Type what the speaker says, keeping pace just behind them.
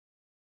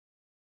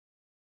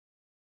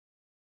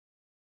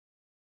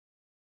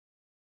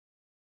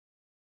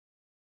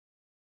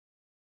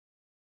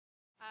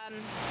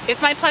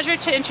It's my pleasure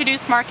to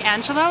introduce Mark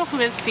Angelo, who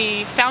is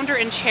the founder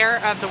and chair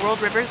of the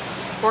World Rivers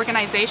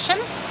Organization,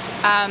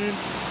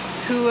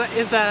 who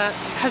is a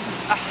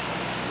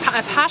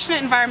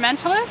passionate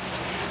environmentalist.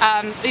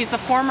 He's the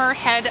former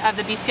head of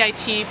the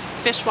BCIT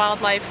Fish,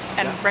 Wildlife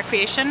and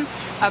Recreation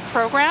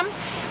program.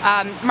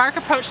 Mark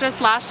approached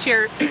us last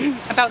year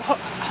about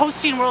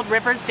hosting World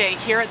Rivers Day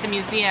here at the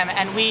museum,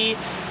 and we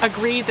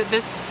agreed that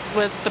this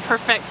was the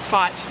perfect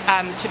spot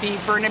to be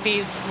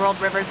Burnaby's World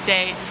Rivers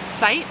Day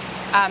site.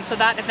 So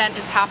that event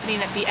is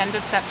happening at the end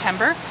of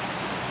September,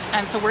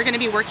 and so we're going to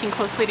be working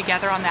closely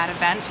together on that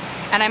event.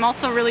 And I'm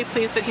also really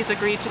pleased that he's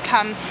agreed to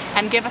come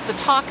and give us a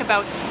talk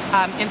about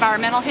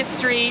environmental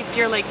history,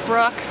 Deer Lake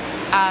Brook,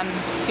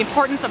 the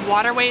importance of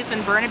waterways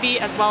in Burnaby,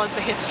 as well as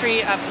the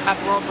history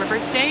of World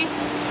Rivers Day.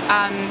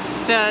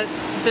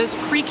 The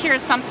creek here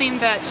is something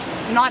that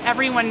not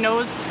everyone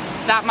knows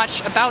that much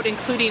about,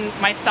 including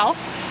myself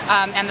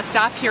and the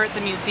staff here at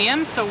the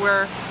museum. So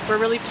we're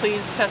really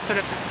pleased to sort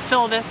of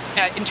fill this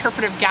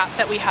interpretive gap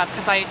that we have,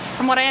 because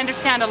from what I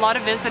understand, a lot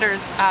of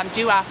visitors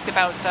do ask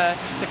about the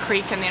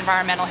creek and the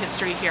environmental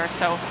history here.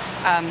 So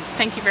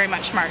thank you very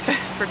much, Mark,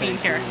 for being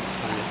here.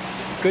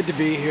 Good to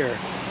be here.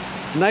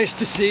 Nice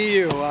to see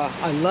you.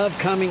 I love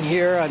coming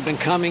here. I've been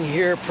coming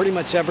here pretty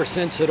much ever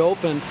since it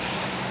opened.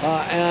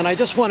 And I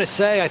just want to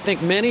say, I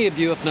think many of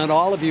you, if not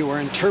all of you, are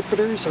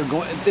interpreters or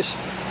going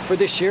for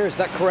this year. Is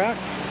that correct?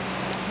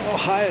 Oh,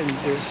 hi, and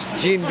there's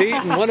Gene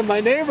Beaton, one of my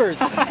neighbors.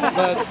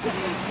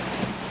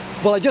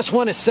 Well, I just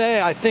want to say,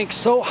 I think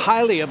so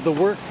highly of the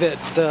work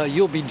that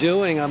you'll be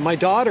doing. My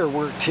daughter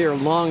worked here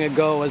long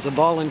ago as a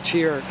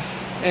volunteer,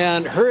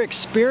 and her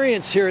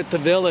experience here at the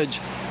village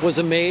was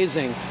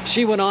amazing.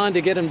 She went on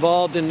to get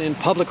involved in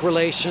public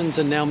relations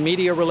and now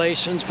media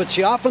relations, but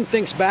she often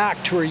thinks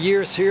back to her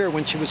years here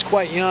when she was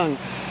quite young,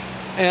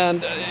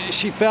 and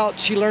she felt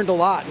she learned a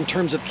lot in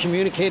terms of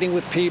communicating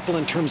with people,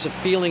 in terms of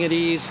feeling at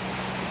ease.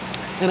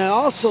 And I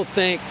also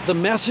think the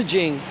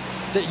messaging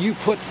that you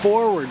put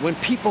forward, when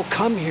people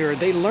come here,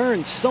 they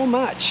learn so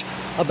much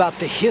about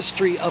the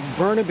history of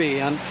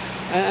Burnaby, and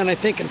I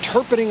think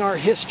interpreting our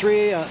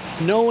history,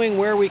 knowing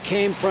where we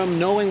came from,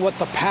 knowing what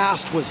the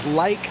past was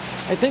like,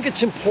 I think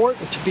it's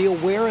important to be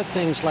aware of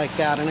things like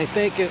that. And I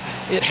think it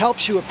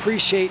helps you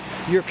appreciate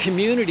your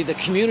community, the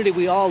community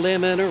we all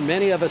live in, or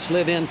many of us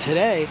live in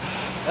today.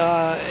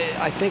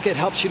 I think it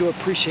helps you to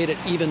appreciate it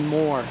even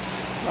more.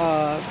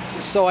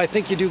 So I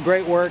think you do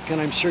great work, and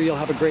I'm sure you'll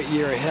have a great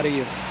year ahead of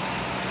you.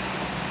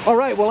 All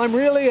right, well, I'm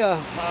really,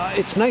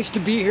 it's nice to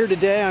be here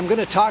today. I'm going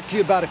to talk to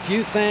you about a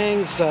few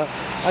things.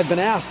 I've been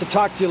asked to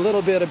talk to you a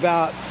little bit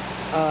about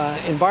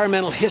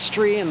environmental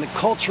history and the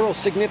cultural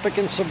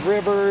significance of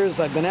rivers.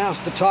 I've been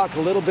asked to talk a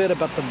little bit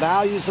about the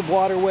values of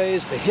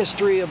waterways, the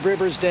history of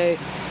Rivers Day,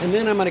 and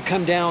then I'm going to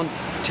come down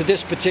to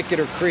this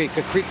particular creek,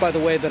 a creek, by the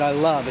way, that I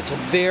love. It's a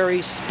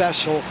very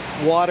special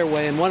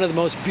waterway, and one of the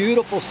most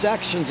beautiful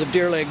sections of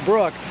Deer Lake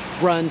Brook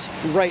runs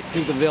right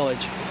through the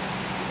village.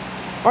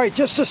 All right,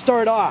 just to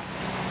start off,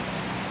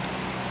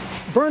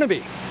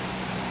 Burnaby,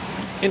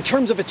 in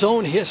terms of its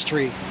own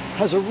history,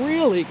 has a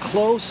really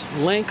close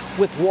link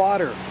with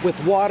water, with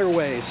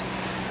waterways.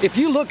 If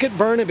you look at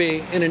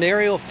Burnaby in an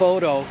aerial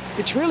photo,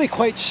 it's really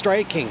quite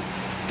striking.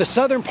 The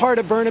southern part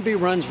of Burnaby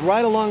runs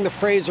right along the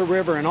Fraser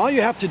River, and all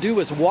you have to do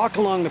is walk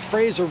along the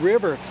Fraser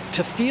River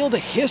to feel the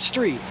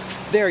history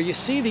there. You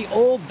see the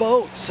old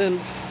boats, and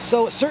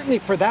so certainly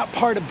for that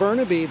part of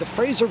Burnaby, the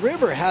Fraser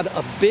River had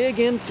a big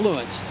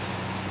influence.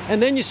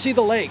 And then you see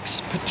the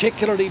lakes,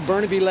 particularly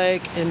Burnaby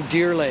Lake and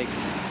Deer Lake.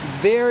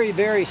 Very,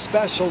 very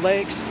special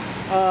lakes.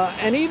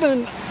 And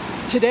even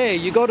today,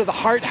 you go to the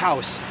Hart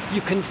House,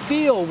 you can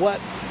feel what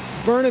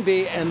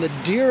Burnaby and the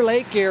Deer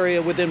Lake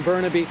area within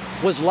Burnaby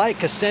was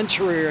like a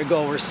century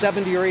ago, or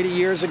 70 or 80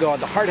 years ago.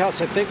 The Hart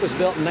House, I think, was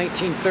built in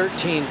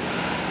 1913.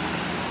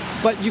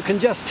 But you can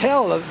just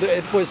tell that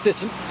it was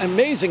this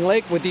amazing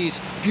lake with these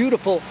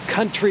beautiful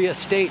country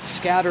estates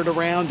scattered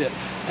around it.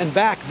 And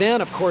back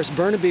then, of course,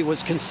 Burnaby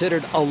was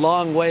considered a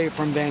long way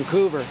from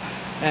Vancouver,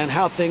 and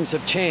how things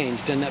have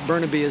changed, and that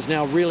Burnaby is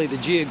now really the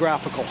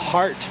geographical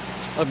heart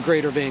of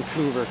Greater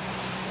Vancouver.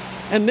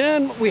 And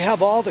then we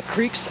have all the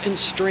creeks and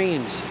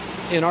streams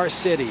in our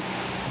city,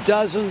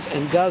 dozens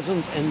and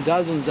dozens and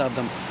dozens of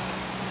them.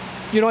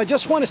 You know, I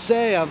just want to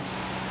say,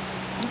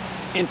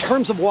 in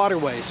terms of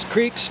waterways,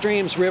 creeks,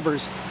 streams,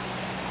 rivers,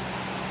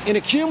 in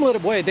a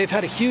cumulative way, they've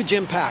had a huge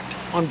impact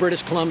on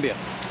British Columbia.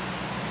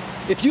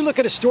 If you look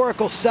at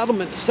historical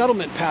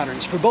settlement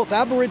patterns for both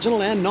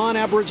Aboriginal and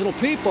non-Aboriginal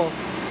people,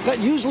 that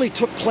usually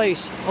took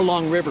place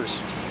along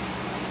rivers.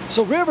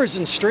 So rivers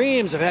and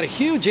streams have had a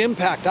huge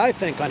impact, I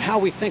think, on how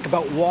we think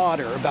about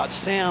water, about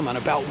salmon,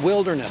 about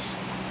wilderness.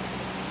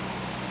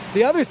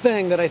 The other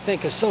thing that I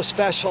think is so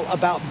special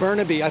about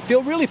Burnaby, I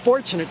feel really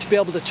fortunate to be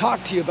able to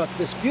talk to you about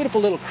this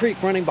beautiful little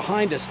creek running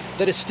behind us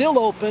that is still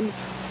open,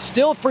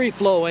 still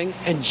free-flowing,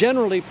 and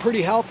generally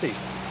pretty healthy.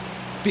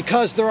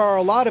 Because there are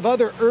a lot of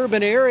other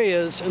urban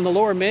areas in the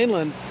Lower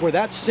Mainland where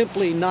that's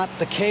simply not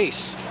the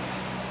case.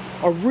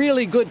 A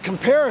really good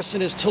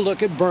comparison is to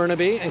look at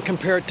Burnaby and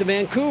compare it to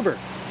Vancouver.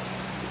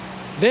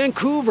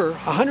 Vancouver,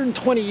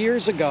 120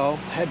 years ago,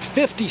 had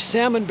 50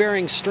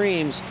 salmon-bearing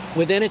streams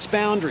within its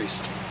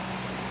boundaries.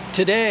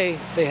 Today,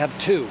 they have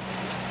 2.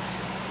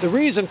 The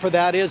reason for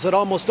that is that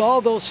almost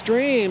all those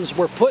streams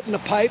were put in a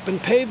pipe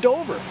and paved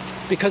over,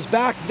 because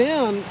back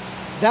then,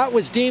 that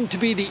was deemed to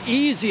be the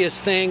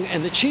easiest thing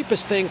and the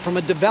cheapest thing from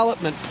a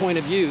development point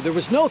of view. There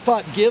was no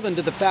thought given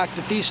to the fact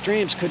that these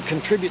streams could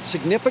contribute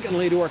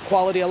significantly to our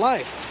quality of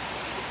life.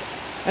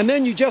 And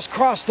then you just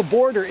cross the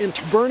border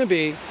into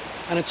Burnaby,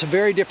 and it's a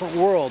very different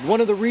world.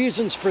 One of the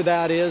reasons for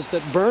that is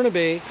that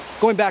Burnaby,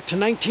 going back to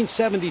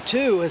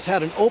 1972, has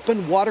had an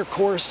open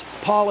watercourse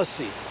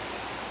policy.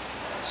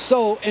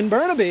 So in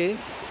Burnaby,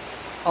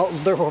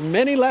 there were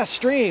many less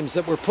streams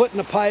that were put in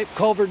a pipe,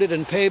 culverted,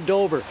 and paved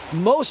over.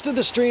 Most of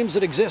the streams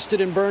that existed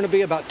in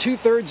Burnaby, about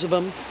 2/3 of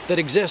them that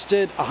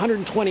existed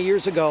 120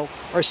 years ago,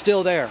 are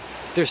still there.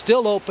 They're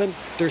still open,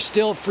 they're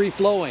still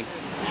free-flowing.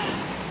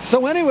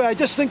 So anyway, I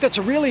just think that's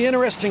a really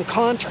interesting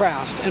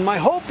contrast. And my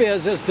hope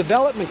is, as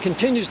development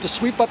continues to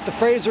sweep up the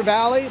Fraser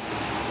Valley,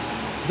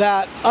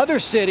 that other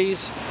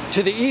cities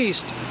to the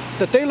east,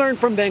 that they learn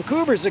from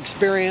Vancouver's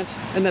experience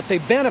and that they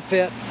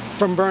benefit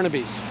from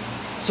Burnaby's.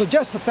 So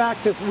just the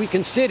fact that we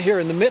can sit here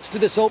in the midst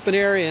of this open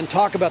area and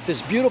talk about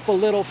this beautiful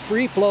little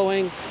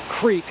free-flowing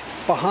creek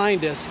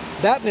behind us,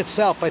 that in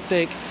itself, I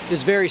think,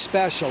 is very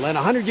special. And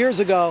 100 years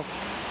ago,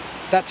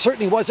 that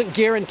certainly wasn't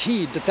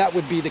guaranteed that that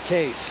would be the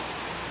case.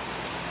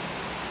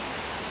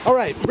 All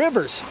right,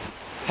 rivers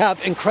have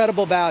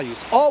incredible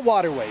values. All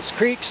waterways,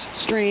 creeks,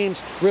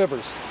 streams,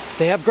 rivers.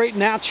 They have great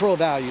natural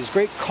values,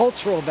 great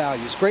cultural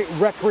values, great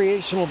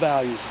recreational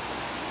values.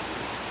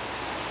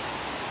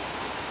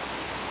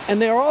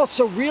 And they are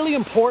also really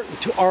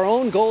important to our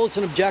own goals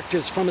and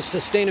objectives from a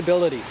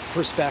sustainability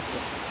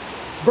perspective.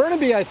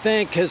 Burnaby, I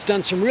think, has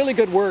done some really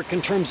good work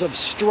in terms of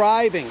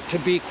striving to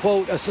be,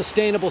 quote, a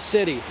sustainable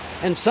city.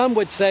 And some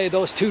would say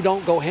those two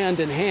don't go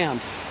hand in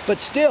hand. But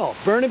still,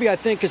 Burnaby, I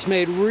think, has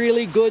made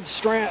really good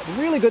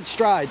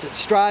strides at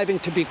striving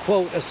to be,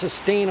 quote, a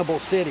sustainable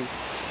city.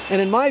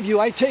 And in my view,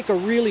 I take a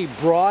really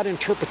broad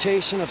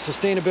interpretation of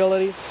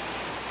sustainability.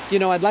 You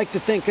know, I'd like to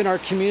think in our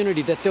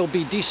community that there'll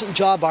be decent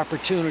job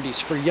opportunities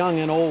for young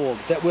and old,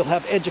 that we'll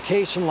have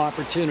educational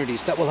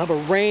opportunities, that we'll have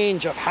a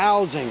range of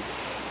housing,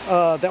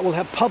 that we'll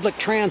have public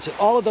transit,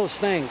 all of those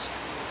things.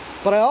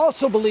 But I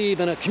also believe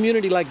in a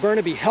community like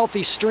Burnaby,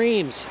 healthy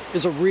streams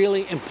is a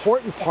really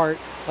important part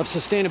of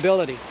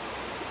sustainability.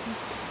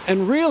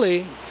 And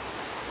really,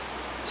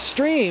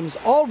 streams,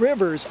 all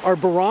rivers, are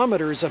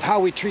barometers of how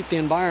we treat the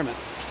environment.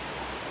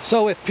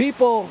 So if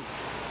people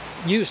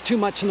use too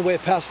much in the way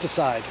of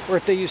pesticide, or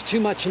if they use too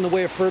much in the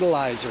way of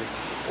fertilizer,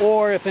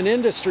 or if an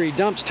industry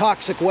dumps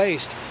toxic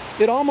waste,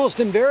 it almost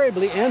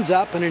invariably ends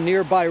up in a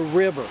nearby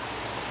river.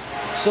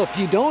 So if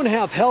you don't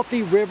have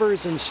healthy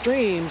rivers and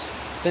streams,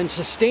 then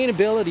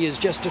sustainability is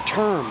just a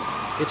term.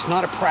 It's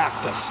not a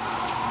practice.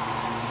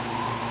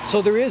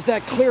 So there is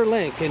that clear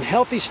link, and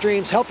healthy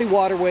streams, healthy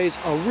waterways,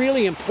 are a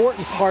really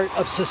important part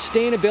of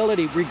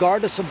sustainability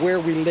regardless of where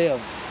we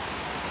live.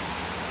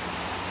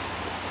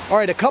 All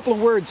right, a couple of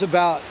words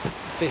about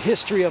the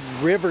history of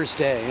Rivers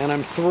Day, and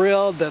I'm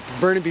thrilled that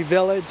Burnaby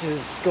Village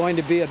is going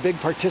to be a big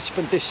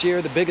participant this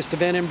year. The biggest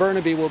event in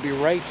Burnaby will be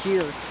right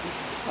here.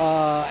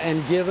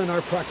 And given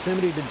our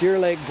proximity to Deer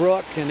Lake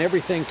Brook and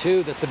everything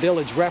too that the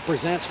village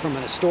represents from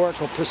an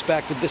historical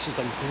perspective, this is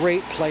a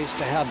great place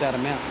to have that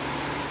event.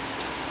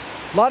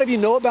 A lot of you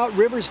know about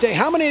Rivers Day.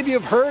 How many of you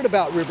have heard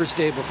about Rivers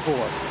Day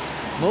before?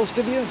 Most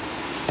of you?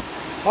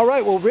 All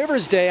right, well,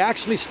 Rivers Day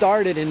actually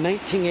started in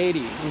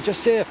 1980. I'll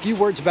just say a few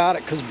words about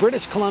it because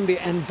British Columbia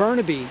and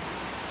Burnaby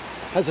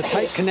has a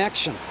tight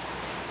connection.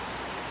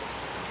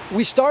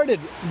 We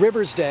started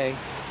Rivers Day,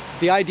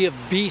 the idea of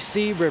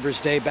BC Rivers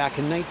Day, back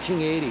in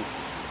 1980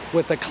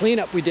 with a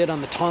cleanup we did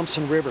on the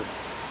Thompson River.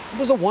 It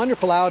was a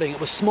wonderful outing. It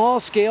was small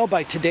scale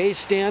by today's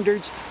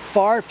standards,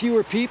 far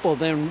fewer people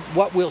than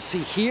what we'll see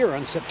here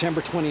on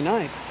September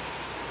 29th.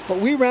 But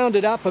we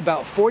rounded up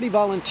about 40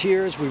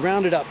 volunteers, we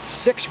rounded up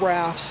 6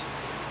 rafts,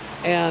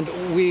 and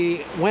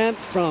we went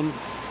from,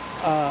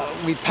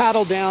 we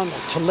paddled down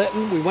to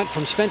Lytton. We went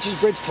from Spencer's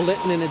Bridge to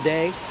Lytton in a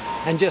day,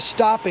 and just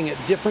stopping at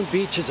different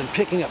beaches and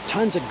picking up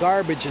tons of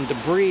garbage and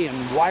debris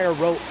and wire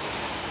rope.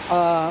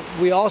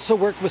 We also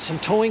worked with some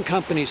towing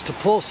companies to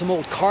pull some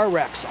old car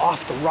wrecks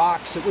off the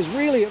rocks. It was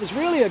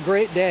really a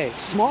great day.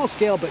 Small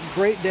scale, but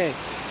great day.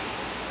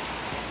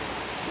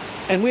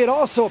 And we had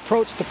also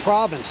approached the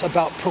province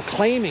about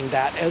proclaiming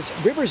that as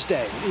Rivers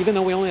Day, even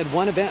though we only had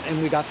one event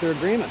and we got their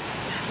agreement.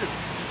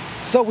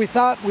 So we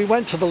thought, we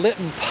went to the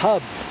Lytton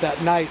pub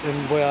that night,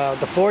 and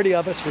the 40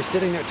 of us were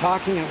sitting there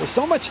talking, and it was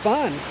so much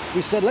fun.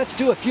 We said, let's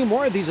do a few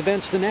more of these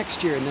events the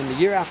next year, and then the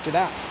year after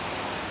that.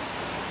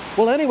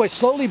 Well, anyway,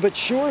 slowly but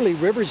surely,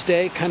 Rivers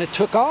Day kind of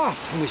took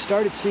off, and we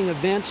started seeing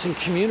events in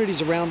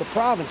communities around the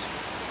province.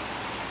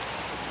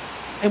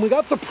 And we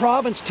got the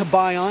province to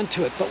buy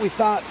onto it, but we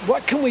thought,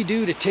 what can we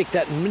do to take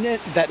that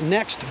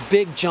next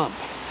big jump?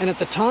 And at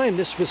the time,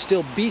 this was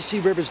still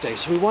BC Rivers Day,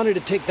 so we wanted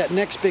to take that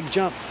next big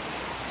jump.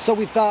 So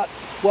we thought,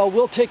 Well,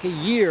 we'll take a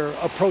year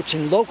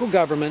approaching local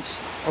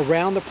governments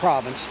around the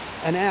province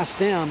and ask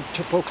them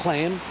to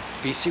proclaim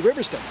BC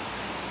Rivers Day.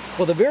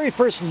 Well, the very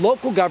first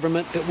local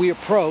government that we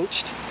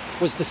approached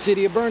was the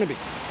city of Burnaby.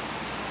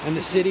 And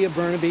the city of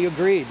Burnaby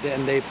agreed,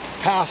 and they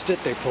passed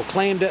it, they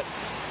proclaimed it,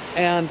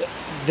 and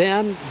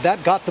then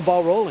that got the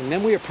ball rolling.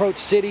 Then we approached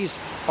cities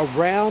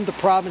around the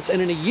province,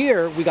 and in a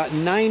year we got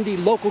 90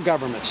 local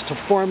governments to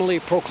formally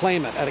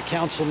proclaim it at a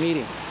council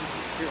meeting.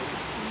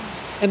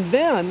 And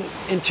then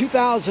in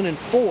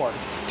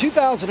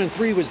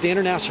 2003 was the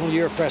International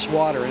Year of Fresh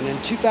Water, and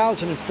in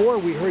 2004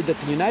 we heard that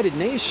the United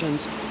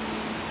Nations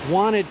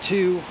wanted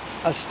to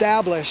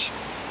establish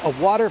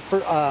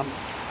a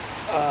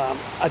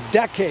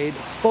decade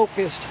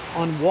focused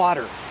on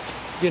water,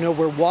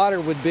 where water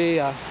would be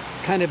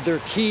kind of their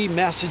key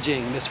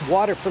messaging, this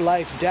Water for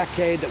Life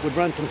decade that would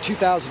run from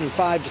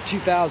 2005 to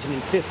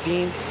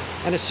 2015.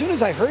 And as soon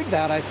as I heard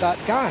that, I thought,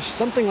 gosh,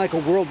 something like a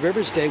World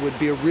Rivers Day would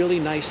be a really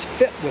nice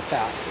fit with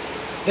that.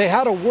 They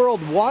had a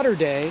World Water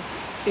Day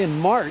in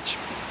March,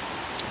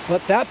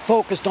 but that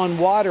focused on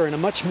water in a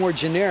much more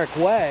generic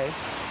way.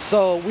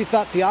 So we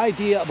thought the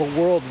idea of a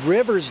World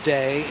Rivers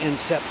Day in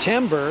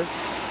September,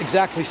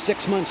 exactly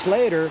 6 months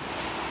later,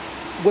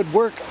 would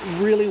work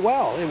really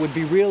well. It would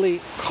be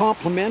really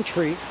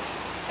complementary.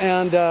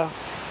 And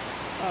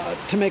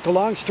to make a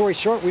long story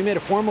short, we made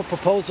a formal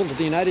proposal to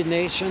the United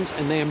Nations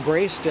and they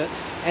embraced it.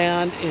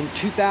 And in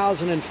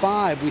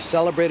 2005, we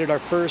celebrated our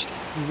first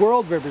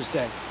World Rivers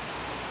Day.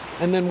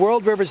 And then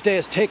World Rivers Day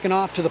has taken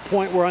off to the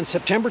point where on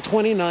September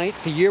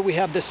 29th, the year we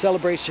have this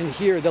celebration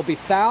here, there'll be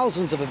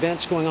thousands of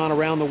events going on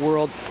around the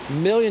world,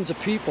 millions of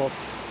people.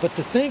 But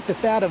to think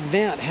that that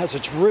event has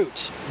its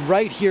roots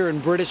right here in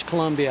British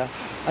Columbia,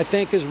 I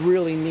think is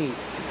really neat.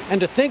 And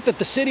to think that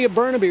the city of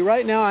Burnaby,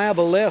 right now I have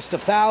a list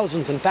of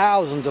thousands and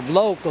thousands of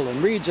local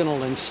and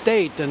regional and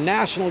state and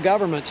national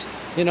governments,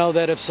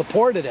 that have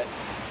supported it.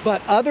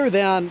 But other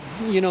than,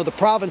 the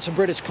province of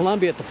British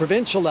Columbia at the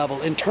provincial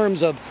level, in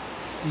terms of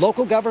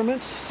local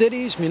governments,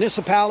 cities,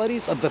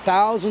 municipalities, of the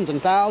thousands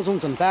and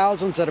thousands and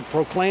thousands that have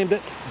proclaimed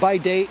it, by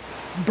date,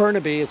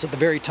 Burnaby is at the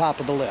very top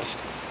of the list.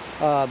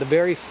 The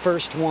very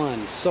first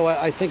one. So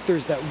I think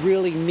there's that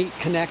really neat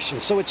connection.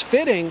 So it's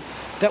fitting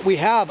that we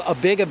have a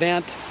big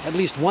event, at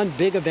least one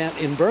big event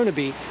in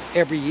Burnaby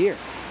every year.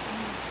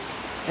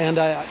 And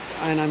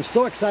I'm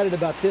so excited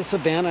about this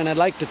event, and I'd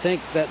like to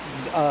think that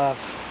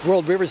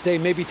World Rivers Day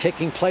may be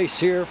taking place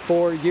here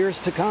for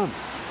years to come,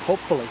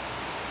 hopefully.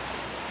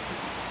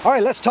 All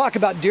right, let's talk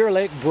about Deer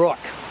Lake Brook.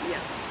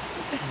 Yes.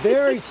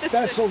 Very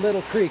special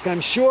little creek.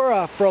 I'm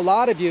sure for a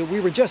lot of you, we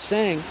were just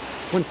saying,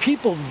 when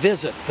people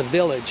visit the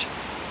village,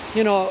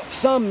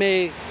 some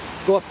may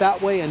go up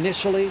that way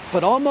initially,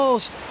 but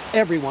almost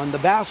everyone, the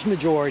vast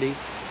majority,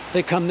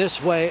 they come this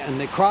way and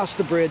they cross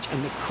the bridge,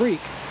 and the creek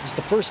is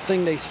the first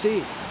thing they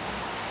see.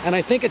 And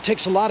I think it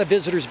takes a lot of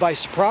visitors by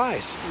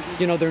surprise.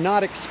 They're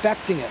not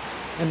expecting it.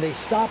 And they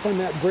stop on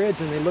that bridge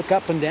and they look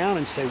up and down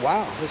and say,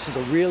 wow, this is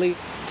a really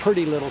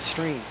pretty little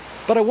stream.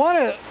 But I want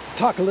to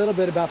talk a little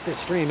bit about this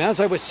stream. As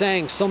I was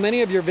saying, so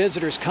many of your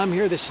visitors come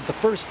here, this is the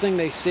first thing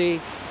they see.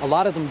 A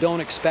lot of them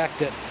don't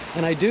expect it.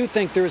 And I do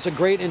think there is a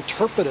great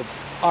interpretive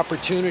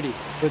opportunity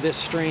for this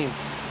stream.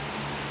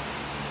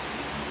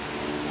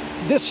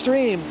 This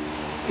stream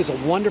is a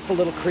wonderful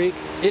little creek.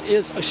 It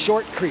is a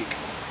short creek.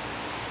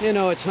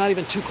 It's not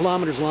even 2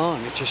 kilometers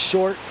long. It's a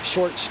short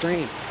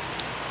stream.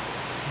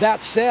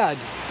 That said,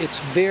 it's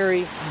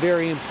very,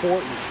 very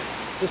important.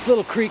 This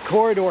little creek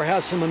corridor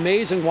has some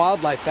amazing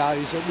wildlife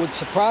values. It would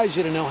surprise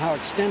you to know how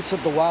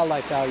extensive the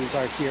wildlife values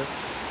are here.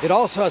 It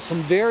also has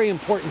some very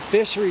important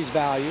fisheries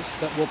values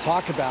that we'll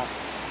talk about.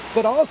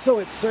 But also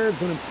it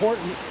serves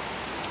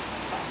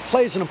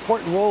plays an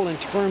important role in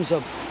terms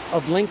of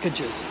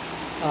linkages,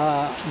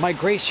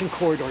 migration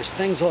corridors,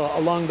 things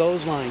along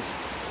those lines.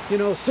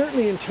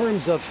 Certainly in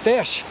terms of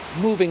fish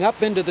moving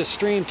up into the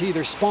stream to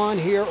either spawn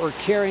here or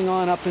carrying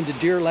on up into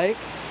Deer Lake,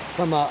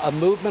 from a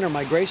movement or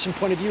migration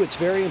point of view, it's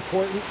very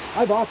important.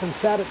 I've often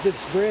sat at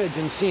this bridge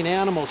and seen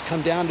animals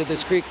come down to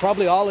this creek.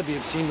 Probably all of you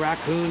have seen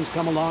raccoons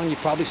come along. You've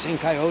probably seen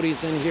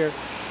coyotes in here.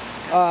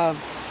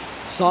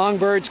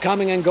 Songbirds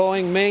coming and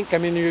going, mink. I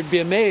mean, you'd be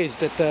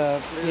amazed at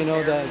the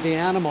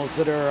animals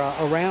that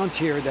are around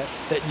here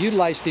that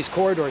utilize these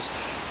corridors.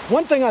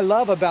 One thing I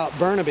love about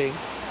Burnaby,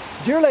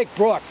 Deer Lake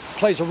Brook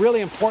plays a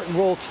really important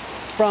role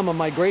from a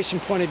migration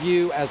point of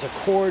view as a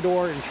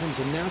corridor in terms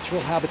of natural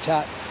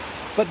habitat.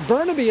 But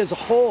Burnaby as a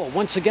whole,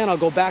 once again, I'll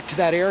go back to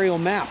that aerial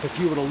map if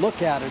you were to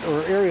look at it,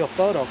 or aerial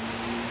photo.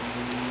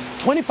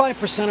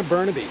 25% of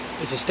Burnaby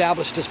is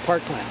established as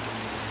parkland.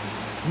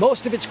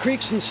 Most of its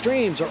creeks and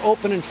streams are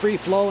open and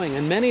free-flowing,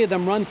 and many of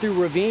them run through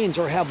ravines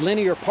or have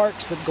linear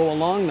parks that go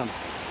along them.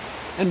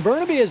 And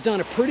Burnaby has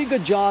done a pretty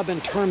good job in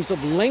terms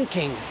of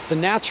linking the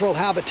natural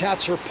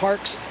habitats or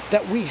parks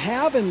that we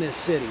have in this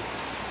city.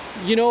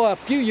 A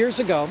few years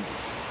ago,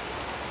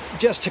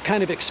 just to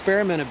kind of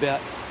experiment a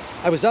bit,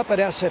 I was up at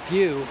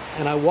SFU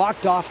and I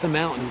walked off the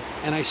mountain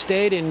and I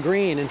stayed in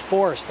green and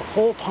forest the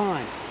whole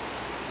time.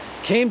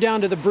 Came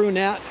down to the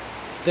Brunette,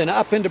 then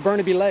up into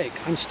Burnaby Lake.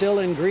 I'm still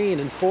in green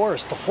and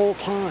forest the whole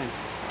time.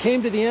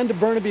 Came to the end of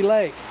Burnaby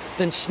Lake,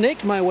 then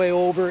snaked my way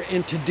over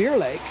into Deer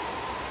Lake,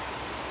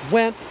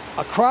 went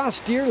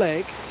across Deer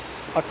Lake,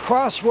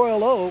 across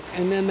Royal Oak,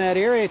 and then that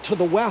area to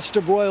the west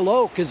of Royal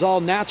Oak is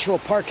all natural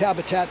park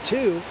habitat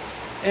too,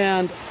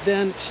 and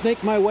then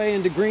snaked my way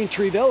into Green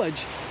Tree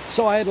Village.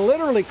 So I had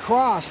literally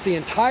crossed the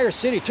entire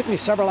city. It took me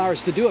several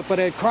hours to do it, but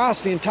I had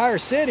crossed the entire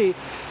city,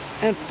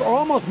 and for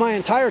almost my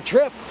entire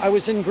trip, I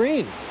was in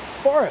green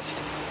forest,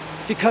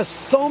 because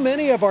so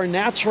many of our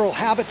natural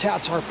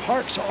habitats, our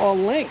parks, are all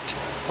linked.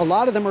 A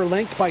lot of them are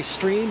linked by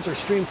streams or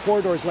stream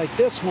corridors like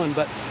this one,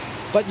 but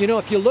you know,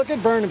 if you look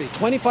at Burnaby,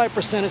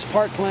 25% is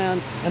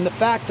parkland, and the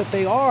fact that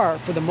they are,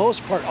 for the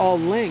most part, all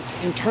linked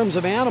in terms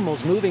of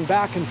animals moving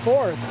back and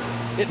forth,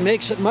 it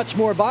makes it much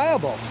more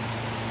viable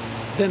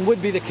than would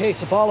be the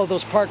case if all of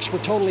those parks were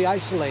totally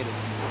isolated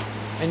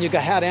and you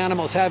had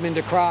animals having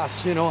to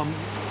cross, you know,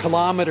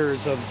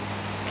 kilometers of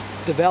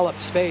developed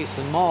space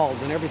and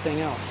malls and everything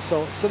else.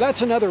 So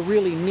that's another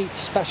really neat,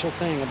 special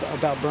thing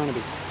about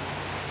Burnaby.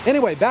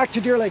 Anyway, back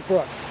to Deer Lake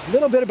Brook. A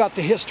little bit about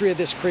the history of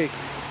this creek.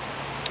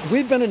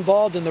 We've been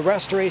involved in the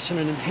restoration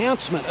and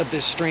enhancement of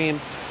this stream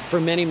for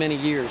many, many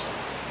years.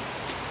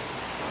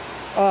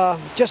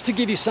 Just to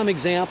give you some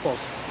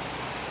examples,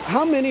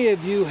 how many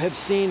of you have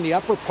seen the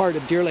upper part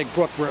of Deer Lake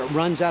Brook where it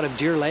runs out of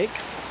Deer Lake?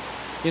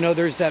 You know,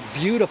 there's that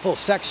beautiful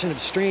section of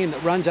stream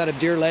that runs out of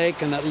Deer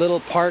Lake and that little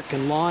park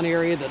and lawn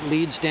area that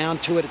leads down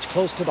to it. It's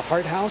close to the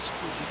Hart House.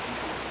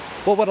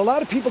 Well, what a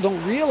lot of people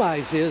don't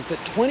realize is that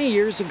 20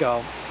 years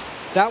ago,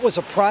 that was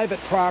a private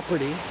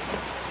property.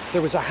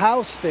 There was a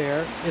house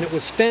there, and it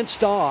was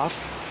fenced off,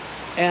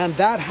 and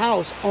that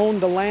house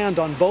owned the land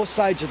on both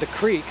sides of the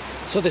creek.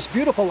 So this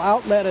beautiful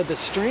outlet of the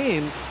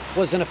stream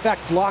was in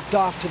effect blocked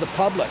off to the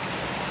public.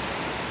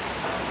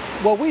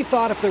 Well, we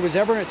thought if there was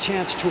ever a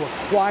chance to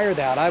acquire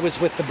that, I was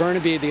with the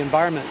Burnaby, the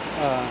Environment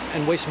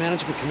and Waste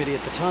Management Committee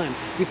at the time,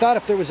 we thought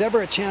if there was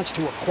ever a chance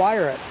to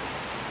acquire it,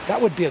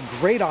 that would be a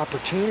great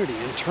opportunity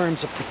in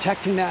terms of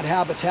protecting that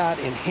habitat,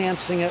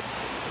 enhancing it.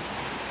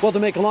 Well, to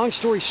make a long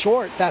story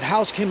short, that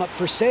house came up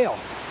for sale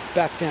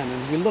back then,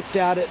 and we looked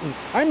at it, and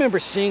I remember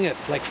seeing it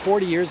like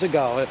 40 years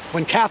ago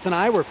when Kath and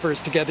I were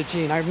first together,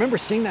 Gene. I remember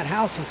seeing that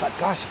house and thought,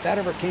 gosh, if that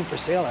ever came for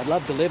sale, I'd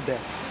love to live there.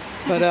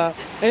 But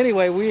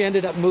anyway, we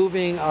ended up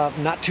moving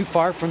not too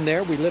far from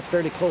there. We live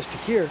fairly close to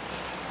here.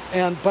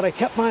 But I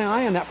kept my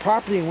eye on that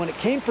property, and when it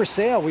came for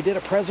sale, we did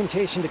a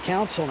presentation to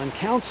council, and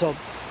council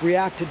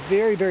reacted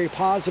very, very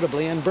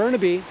positively, and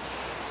Burnaby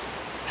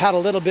had a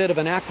little bit of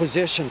an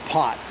acquisition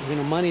pot, you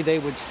know, money they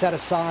would set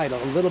aside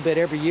a little bit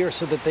every year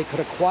so that they could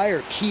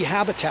acquire key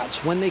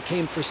habitats when they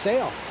came for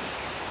sale.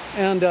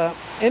 And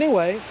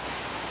anyway,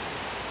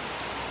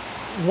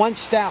 once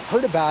staff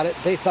heard about it,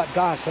 they thought,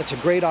 gosh, that's a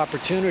great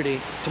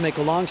opportunity. To make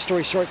a long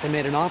story short, they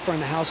made an offer on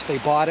the house, they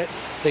bought it,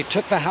 they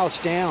took the house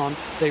down,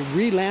 they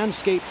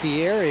re-landscaped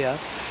the area,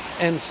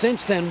 and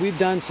since then we've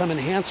done some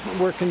enhancement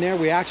work in there.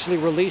 We actually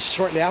released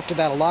shortly after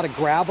that a lot of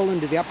gravel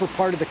into the upper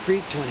part of the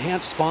creek to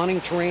enhance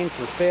spawning terrain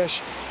for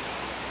fish.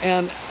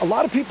 And a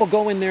lot of people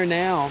go in there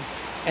now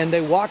and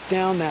they walk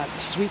down that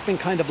sweeping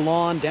kind of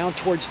lawn down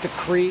towards the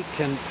creek,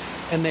 and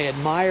they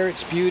admire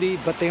its beauty,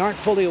 but they aren't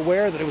fully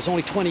aware that it was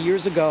only 20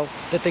 years ago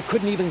that they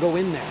couldn't even go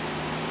in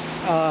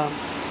there.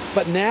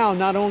 But now,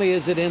 not only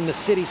is it in the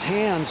city's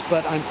hands,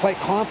 but I'm quite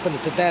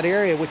confident that that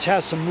area, which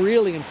has some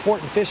really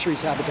important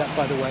fisheries habitat,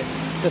 by the way,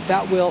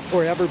 that will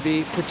forever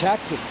be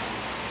protected.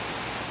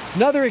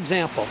 Another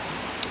example,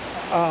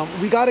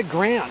 we got a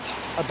grant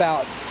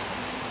about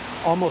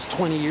almost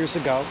 20 years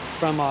ago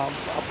from a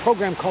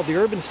program called the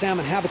Urban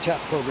Salmon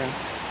Habitat Program.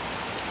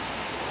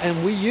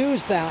 And we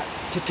used that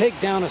to take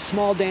down a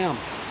small dam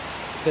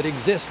that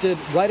existed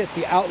right at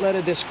the outlet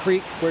of this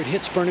creek where it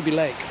hits Burnaby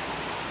Lake.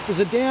 It was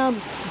a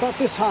dam about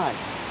this high,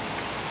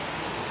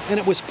 and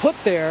it was put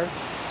there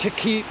to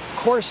keep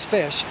coarse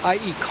fish,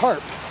 i.e.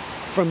 carp,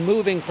 from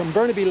moving from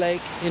Burnaby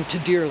Lake into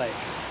Deer Lake.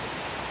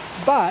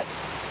 But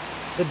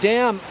the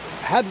dam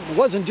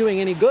wasn't doing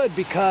any good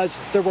because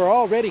there were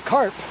already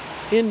carp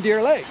in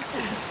Deer Lake.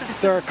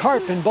 There are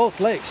carp in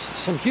both lakes,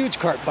 some huge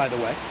carp, by the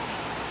way.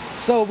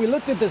 So we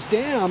looked at this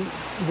dam.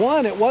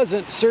 One, it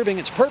wasn't serving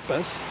its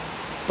purpose,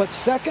 but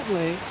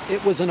secondly,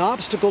 it was an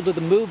obstacle to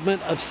the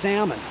movement of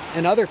salmon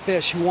and other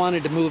fish who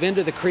wanted to move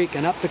into the creek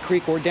and up the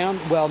creek or down.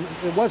 Well,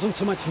 it wasn't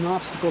so much an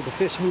obstacle to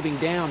fish moving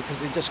down because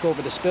they just go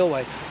over the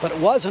spillway, but it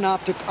was an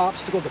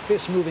obstacle to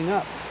fish moving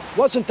up. It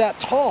wasn't that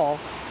tall,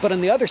 but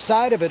on the other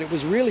side of it, it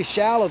was really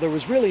shallow. There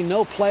was really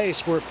no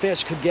place where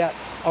fish could get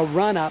a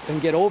run up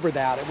and get over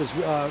that. It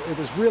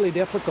was really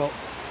difficult.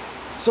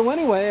 So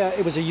anyway,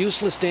 it was a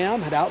useless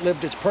dam, had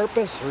outlived its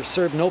purpose or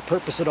served no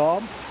purpose at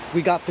all.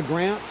 We got the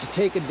grant to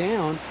take it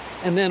down,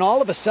 and then all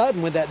of a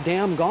sudden, with that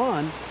dam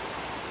gone,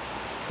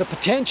 the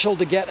potential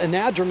to get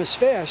anadromous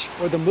fish,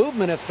 or the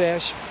movement of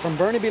fish from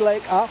Burnaby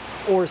Lake up,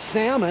 or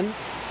salmon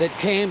that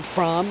came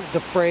from the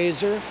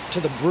Fraser to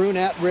the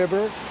Brunette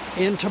River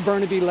into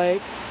Burnaby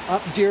Lake,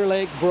 up Deer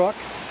Lake Brook,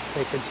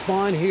 They could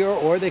spawn here,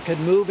 or they could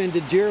move into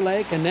Deer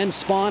Lake and then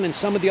spawn in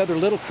some of the other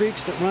little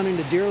creeks that run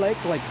into Deer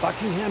Lake, like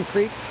Buckingham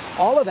Creek.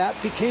 All of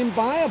that became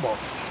viable.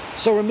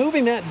 So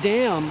removing that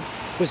dam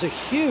was a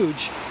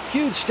huge,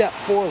 huge step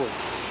forward.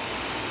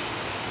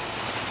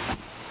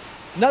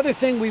 Another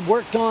thing we've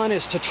worked on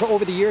is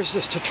over the years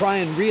is to try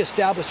and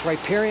reestablish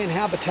riparian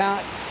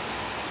habitat.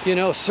 You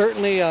know,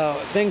 certainly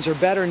things are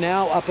better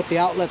now up at the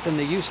outlet than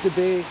they used to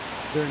be.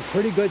 They're in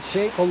pretty good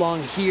shape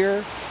along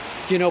here.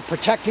 You know,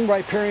 protecting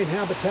riparian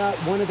habitat,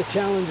 one of the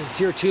challenges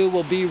here too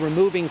will be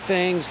removing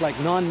things like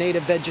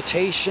non-native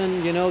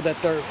vegetation, you know,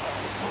 that a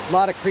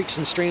lot of creeks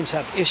and streams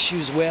have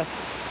issues with.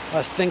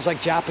 Things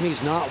like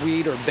Japanese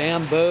knotweed or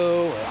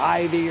bamboo or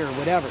ivy or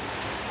whatever.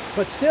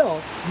 But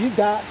still, you've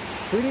got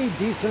pretty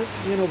decent,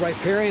 you know,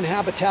 riparian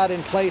habitat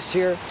in place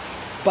here.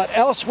 But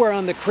elsewhere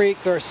on the creek,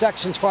 there are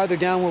sections farther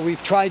down where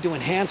we've tried to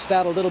enhance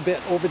that a little bit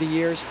over the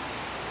years.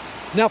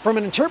 Now, from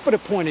an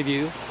interpretive point of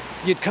view,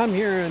 you'd come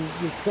here and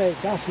you'd say,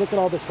 gosh, look at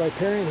all this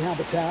riparian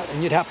habitat,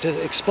 and you'd have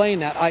to explain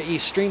that, i.e.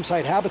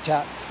 streamside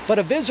habitat. But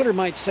a visitor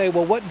might say,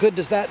 well, what good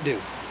does that do?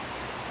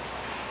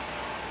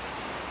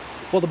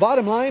 Well, the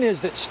bottom line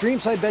is that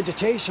streamside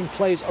vegetation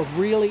plays a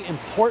really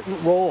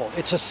important role.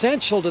 It's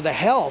essential to the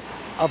health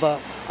of a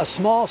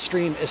small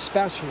stream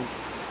especially.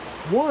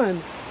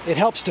 One, it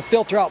helps to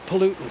filter out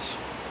pollutants.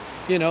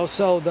 You know,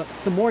 so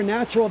the more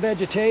natural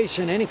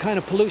vegetation, any kind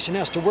of pollution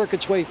has to work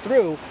its way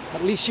through,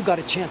 at least you've got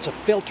a chance of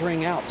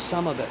filtering out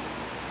some of it.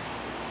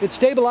 It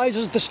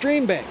stabilizes the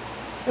stream bank.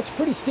 That's a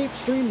pretty steep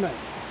stream bank.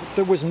 If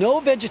there was no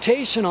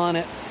vegetation on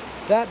it,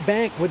 that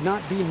bank would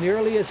not be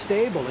nearly as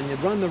stable, and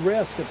you'd run the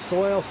risk of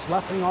soil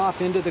sloughing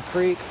off into the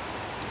creek.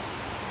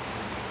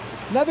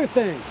 Another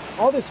thing,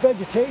 all this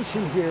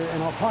vegetation here,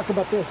 and I'll talk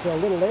about this a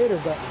little later,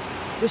 but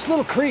this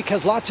little creek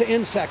has lots of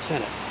insects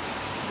in it.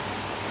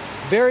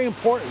 Very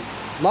important.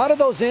 A lot of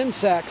those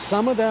insects,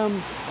 some of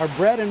them are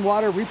bred in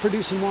water,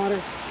 reproduce in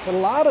water, but a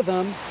lot of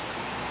them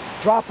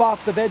drop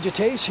off the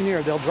vegetation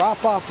here. They'll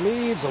drop off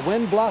leaves, a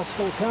wind blast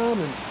will come.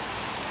 And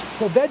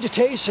so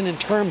vegetation in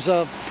terms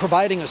of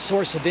providing a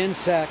source of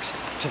insects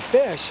to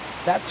fish,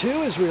 that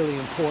too is really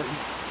important.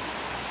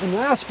 And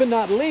last but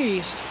not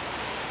least,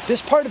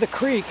 this part of the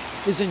creek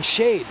is in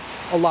shade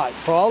a lot.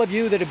 For all of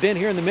you that have been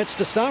here in the midst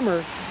of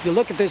summer, you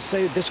look at this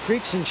and say, this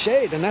creek's in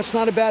shade, and that's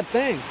not a bad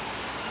thing.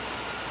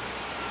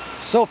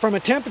 So from a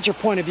temperature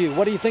point of view,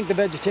 what do you think the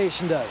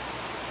vegetation does?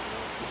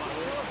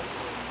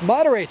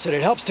 Moderates it.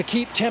 It helps to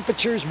keep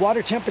temperatures,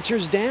 water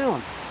temperatures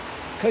down.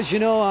 Because, you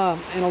know,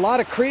 in a lot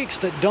of creeks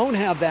that don't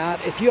have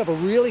that, if you have a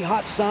really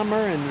hot summer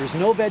and there's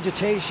no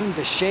vegetation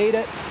to shade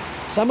it,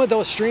 some of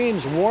those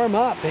streams warm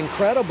up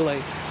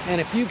incredibly. And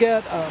if you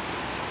get a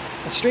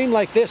stream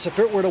like this, if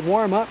it were to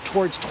warm up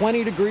towards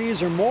 20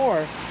 degrees or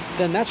more,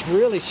 then that's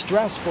really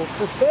stressful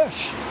for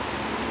fish.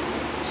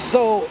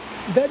 So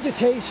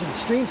vegetation,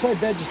 streamside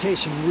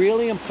vegetation,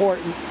 really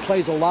important,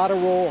 plays a lot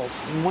of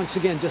roles. And once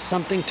again, just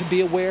something to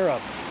be aware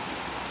of.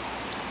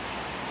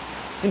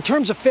 In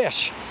terms of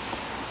fish,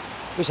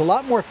 there's a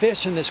lot more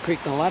fish in this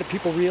creek than a lot of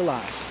people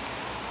realize.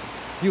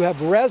 You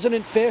have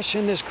resident fish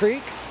in this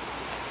creek.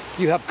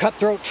 You have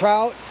cutthroat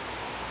trout.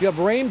 You have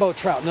rainbow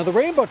trout. Now the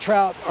rainbow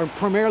trout are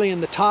primarily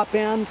in the top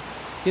end.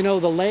 You know,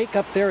 the lake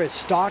up there is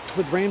stocked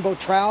with rainbow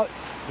trout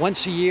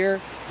once a year,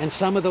 and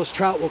some of those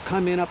trout will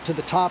come in up to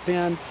the top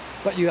end.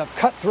 But you have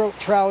cutthroat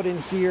trout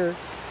in here.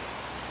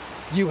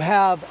 You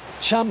have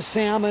chum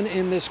salmon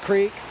in this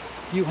creek.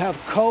 You have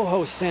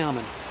coho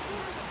salmon.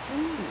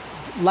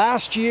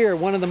 Last year,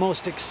 one of the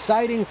most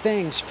exciting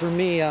things for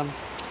me,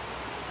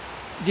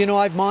 you know,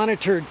 I've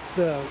monitored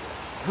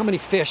how many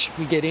fish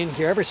we get in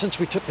here. Ever since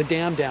we took the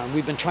dam down,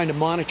 we've been trying to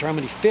monitor how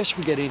many fish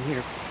we get in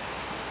here.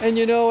 And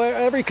you know,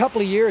 every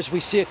couple of years we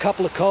see a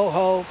couple of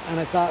coho, and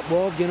I thought,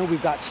 well, you know,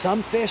 we've got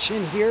some fish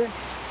in here.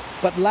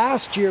 But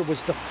last year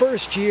was the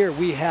first year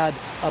we had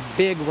a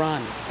big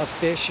run of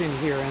fish in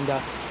here,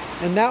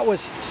 and that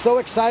was so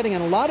exciting.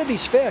 And a lot of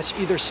these fish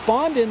either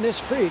spawned in this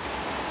creek,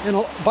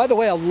 and by the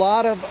way, a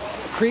lot of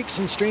creeks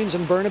and streams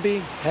in Burnaby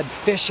had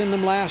fish in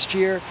them last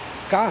year.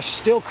 Gosh,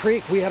 Still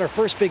Creek, we had our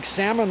first big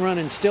salmon run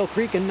in Still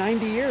Creek in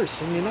 90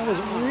 years. I mean, that was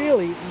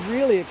really,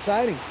 really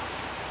exciting.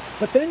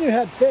 But then you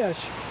had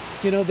fish,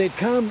 you know, they'd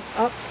come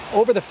up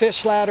over the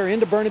fish ladder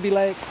into Burnaby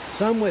Lake.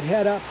 Some would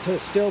head up to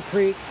Still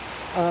Creek.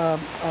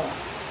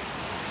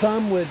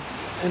 Some would,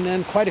 and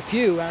then quite a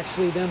few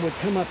actually then would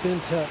come up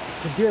into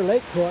Deer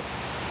Lake Brook.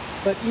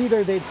 But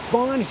either they'd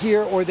spawn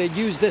here or they'd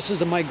use this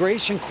as a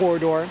migration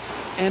corridor.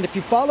 And if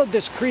you followed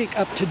this creek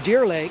up to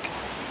Deer Lake,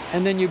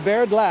 and then you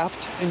bared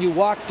left and you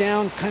walk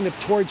down kind of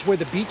towards where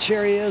the beach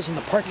area is and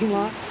the parking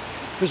lot,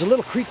 there's a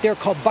little creek there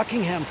called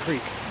Buckingham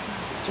Creek.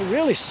 It's a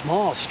really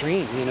small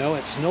stream, you know,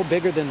 it's no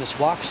bigger than this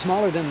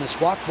smaller than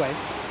this walkway.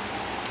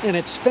 And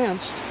it's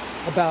fenced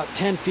about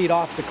 10 feet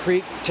off the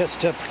creek just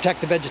to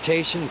protect the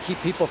vegetation and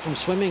keep people from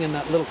swimming in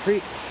that little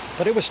creek.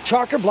 But it was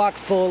chock-a-block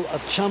full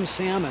of chum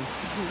salmon.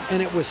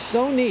 And it was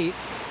so neat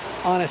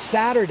on a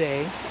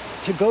Saturday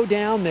to go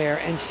down there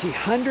and see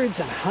hundreds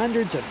and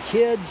hundreds of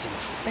kids and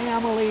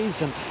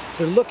families, and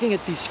they're looking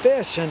at these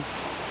fish. And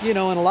you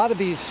know, and a lot of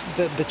these,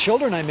 the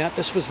children I met,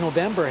 this was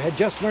November, had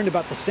just learned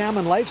about the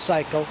salmon life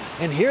cycle,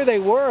 and here they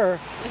were,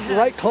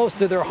 right close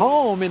to their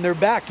home in their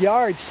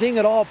backyard, seeing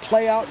it all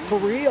play out for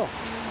real.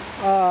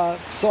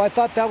 So I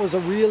thought that was a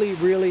really,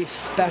 really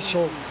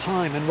special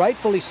time, and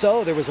rightfully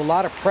so. There was a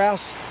lot of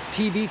press,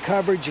 TV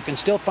coverage. You can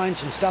still find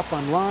some stuff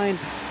online,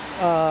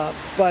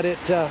 but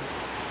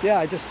yeah,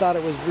 I just thought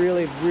it was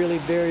really, really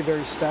very,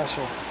 very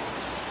special.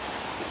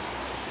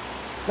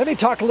 Let me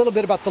talk a little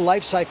bit about the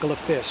life cycle of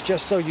fish,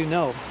 just so you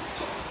know.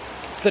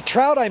 The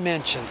trout I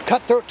mentioned,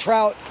 cutthroat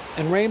trout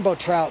and rainbow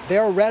trout,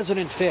 they're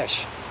resident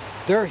fish.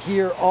 They're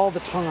here all the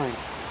time.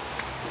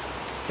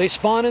 They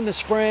spawn in the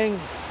spring.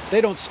 They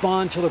don't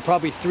spawn till they're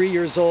probably 3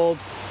 years old.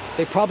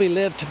 They probably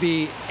live to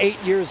be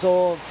 8 years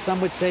old.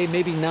 Some would say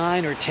maybe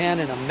 9 or 10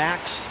 in a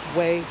max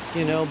way,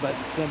 you know, but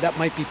that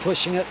might be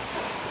pushing it.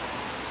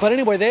 But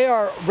anyway, they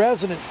are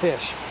resident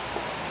fish.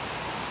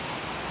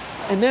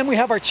 And then we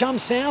have our chum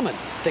salmon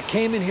that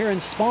came in here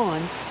and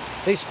spawned.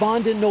 They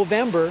spawned in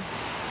November,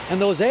 and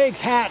those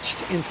eggs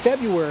hatched in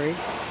February,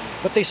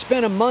 but they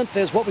spent a month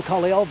as what we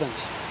call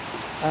alevins.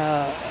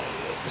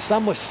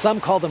 Some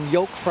call them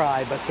yolk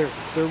fry, but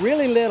they're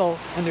really little,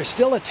 and they're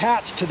still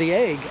attached to the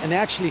egg and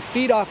actually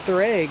feed off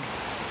their egg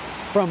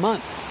for a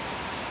month.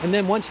 And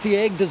then once the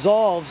egg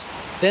dissolves,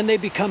 then they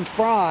become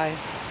fry,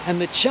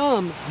 and the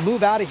chum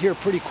move out of here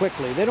pretty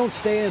quickly. They don't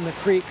stay in the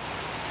creek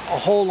a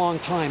whole long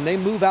time. They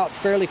move out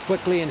fairly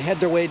quickly and head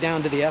their way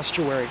down to the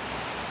estuary.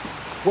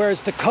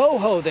 Whereas the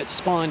coho that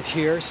spawned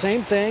here,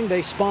 same thing,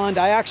 they spawned.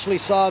 I actually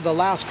saw the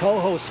last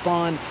coho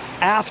spawn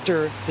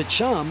after the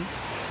chum,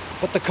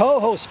 but the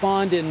coho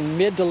spawned in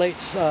mid to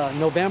late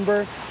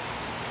November.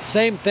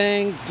 Same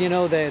thing, you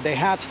know, they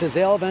hatched as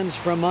alevins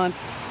for a month,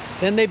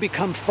 then they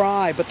become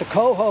fry, but the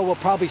coho will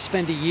probably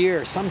spend a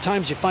year.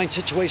 Sometimes you find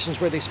situations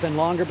where they spend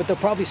longer, but they'll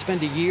probably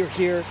spend a year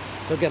here.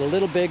 They'll get a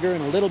little bigger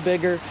and a little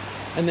bigger.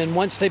 And then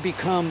once they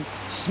become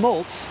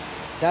smolts,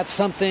 that's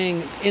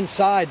something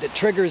inside that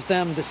triggers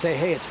them to say,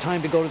 hey, it's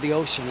time to go to the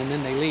ocean, and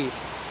then they leave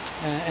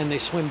and they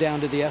swim down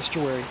to the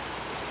estuary.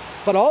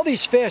 But all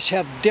these fish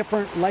have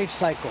different life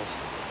cycles.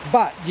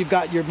 But you've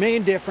got your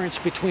main difference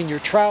between your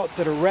trout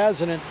that are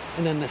resident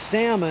and then the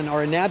salmon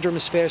are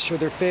anadromous fish, or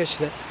they're fish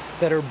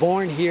that are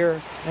born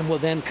here and will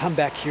then come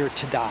back here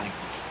to die.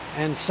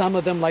 And some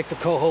of them, like the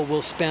coho,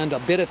 will spend a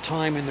bit of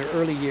time in their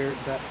early year,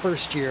 that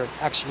first year,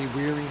 actually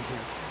rearing here.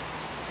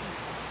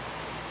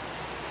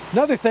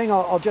 Another thing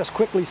I'll just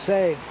quickly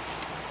say,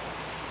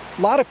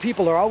 a lot of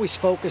people are always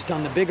focused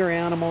on the bigger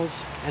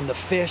animals and the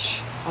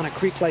fish on a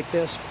creek like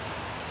this.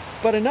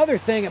 But another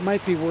thing it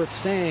might be worth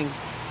saying,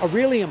 a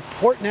really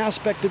important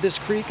aspect of this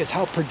creek is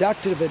how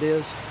productive it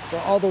is for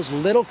all those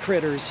little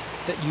critters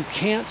that you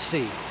can't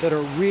see that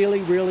are really,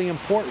 really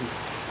important.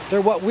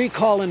 They're what we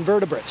call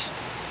invertebrates.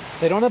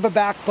 They don't have a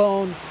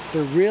backbone.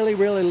 They're really,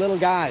 really little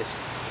guys.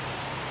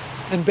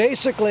 And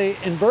basically,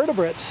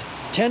 invertebrates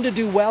tend to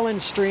do well in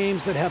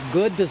streams that have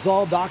good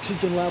dissolved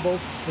oxygen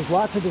levels. There's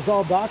lots of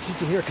dissolved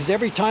oxygen here because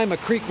every time a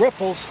creek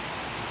riffles,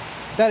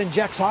 that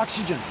injects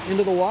oxygen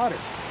into the water.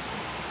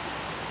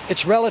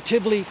 It's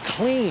relatively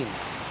clean,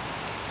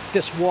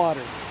 this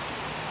water.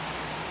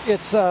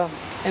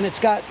 And it's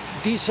got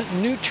decent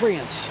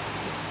nutrients.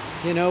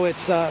 You know,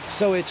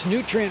 so it's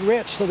nutrient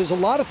rich. So there's a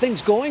lot of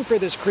things going for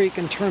this creek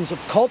in terms of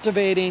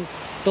cultivating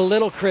the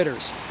little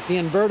critters, the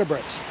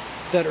invertebrates,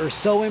 that are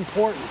so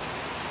important.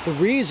 The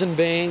reason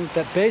being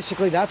that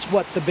basically that's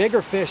what the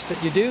bigger fish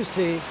that you do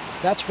see,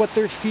 that's what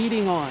they're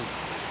feeding on.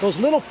 Those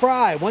little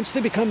fry, once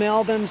they become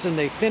alevins and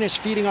they finish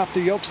feeding off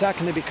their yolk sac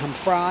and they become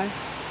fry,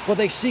 well,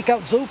 they seek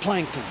out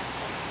zooplankton.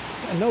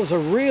 And those are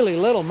really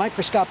little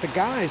microscopic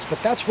guys,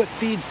 but that's what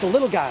feeds the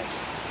little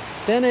guys.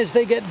 Then as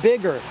they get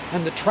bigger,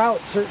 and the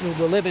trout certainly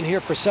will live in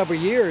here for several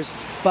years,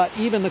 but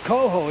even the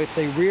coho, if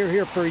they rear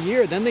here for a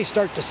year, then they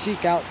start to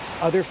seek out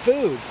other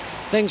food.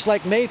 Things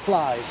like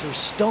mayflies or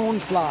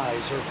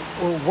stoneflies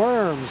or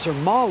worms or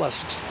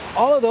mollusks.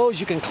 All of those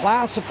you can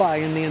classify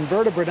in the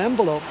invertebrate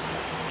envelope,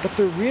 but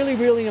they're really,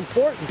 really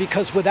important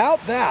because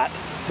without that,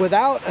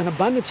 without an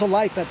abundance of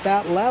life at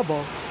that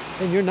level,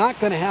 then you're not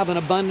going to have an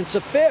abundance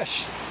of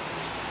fish.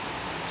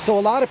 So a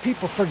lot of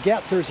people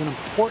forget there's an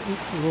important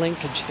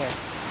linkage there.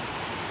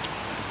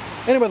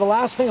 Anyway, the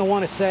last thing I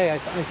want to say, I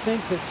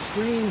think that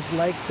streams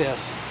like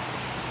this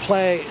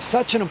play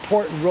such an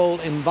important role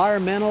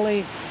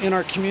environmentally in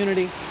our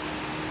community,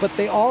 but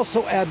they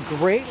also add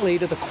greatly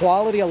to the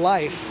quality of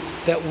life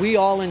that we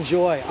all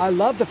enjoy. I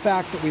love the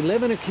fact that we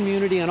live in a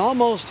community, and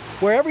almost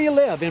wherever you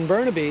live in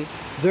Burnaby,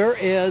 there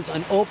is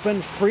an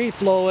open,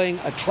 free-flowing,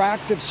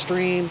 attractive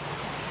stream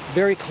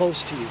very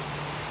close to you.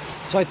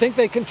 So I think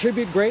they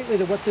contribute greatly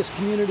to what this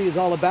community is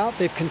all about.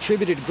 They've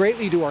contributed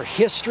greatly to our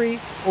history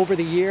over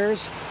the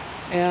years,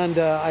 and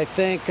I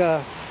think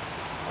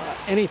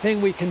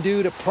anything we can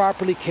do to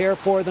properly care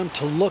for them,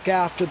 to look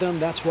after them,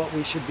 that's what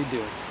we should be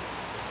doing.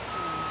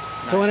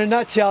 Nice. So in a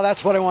nutshell,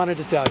 that's what I wanted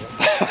to tell you.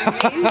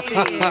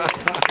 Amazing.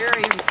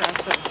 Very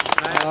impressive.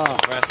 Can I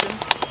ask a question?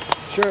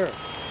 Sure.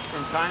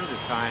 From time to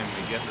time,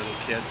 we get little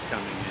kids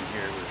coming in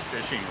here with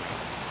fishing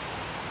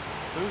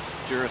rods.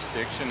 Whose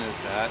jurisdiction is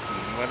that,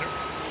 and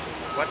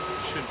what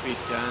should be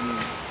done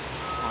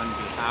on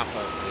behalf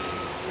of the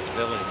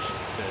village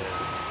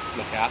to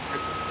look after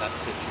that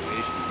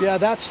situation? Yeah,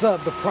 that's the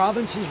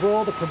province's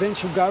role, the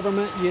provincial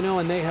government, you know,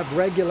 and they have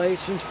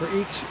regulations for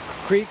each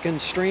creek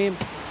and stream.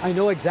 I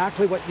know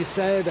exactly what you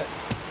said.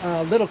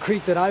 Little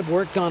creek that I've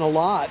worked on a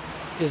lot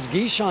is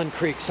Gishon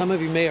Creek. Some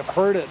of you may have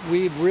heard it.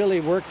 We've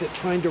really worked at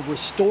trying to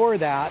restore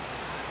that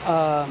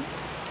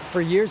for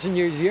years and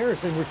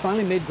years, and we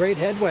finally made great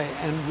headway,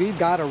 and we've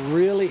got a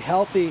really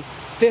healthy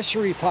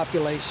fishery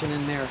population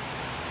in there.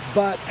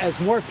 But as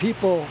more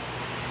people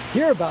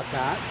hear about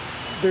that,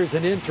 there's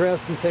an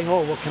interest in saying,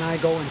 oh, well, can I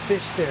go and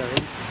fish there?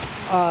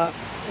 And,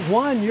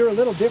 one, you're a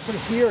little different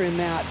here in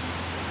that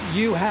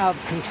you have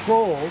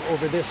control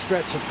over this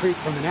stretch of creek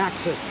from an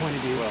access point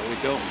of view. Well, we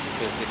don't,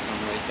 because they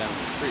come right down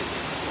the creek.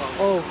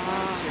 Oh.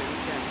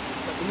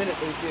 But the minute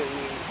they do,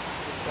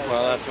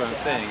 Well, that's what I'm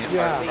saying.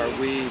 Yeah. Are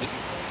we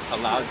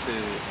allowed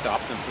to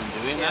stop them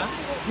from doing that?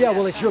 Yeah,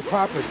 well, it's your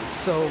property,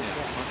 so Yeah,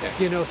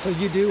 okay. you know, so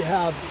you do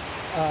have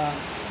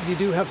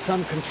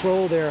some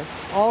control there.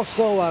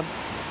 Also,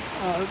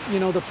 you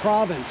know, the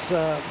province,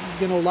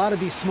 you know, a lot of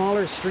these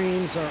smaller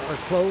streams are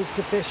closed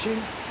to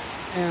fishing,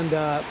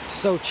 and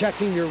so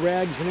checking your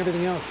regs and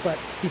everything else. But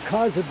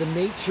because of the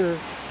nature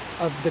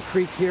of the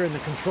creek here and the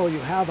control you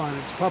have on it,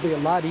 it's probably a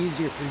lot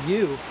easier for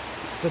you,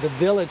 for the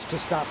village, to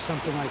stop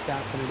something like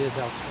that than it is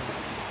elsewhere.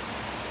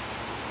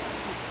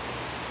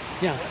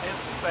 Yeah. I have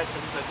two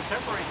questions. A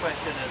contemporary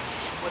question is,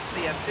 what's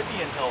the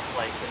amphibian health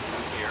like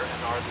here, and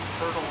are the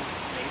turtles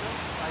native?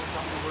 I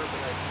don't know where,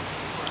 but I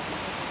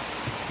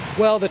see.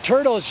 Well, the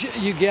turtles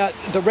you get,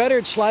 the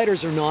red-eared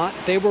sliders are not.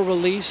 They were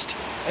released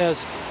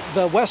as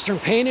the western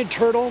painted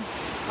turtle,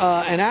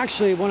 and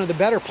actually one of the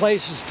better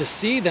places to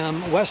see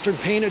them, western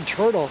painted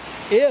turtle,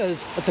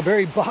 is at the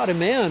very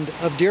bottom end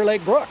of Deer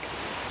Lake Brook,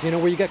 you know,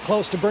 where you get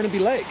close to Burnaby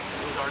Lake.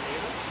 Those are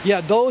native?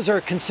 Yeah, those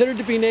are considered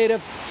to be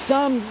native.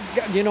 Some,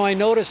 you know, I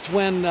noticed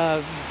when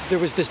there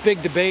was this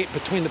big debate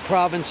between the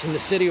province and the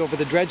city over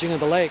the dredging of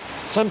the lake,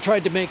 some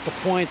tried to make the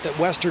point that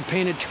western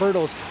painted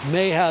turtles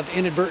may have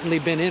inadvertently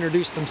been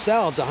introduced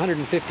themselves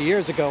 150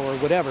 years ago or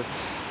whatever.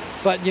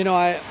 But, you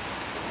know,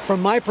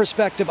 from my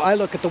perspective, I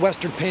look at the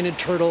western painted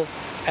turtle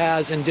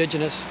as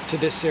indigenous to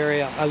this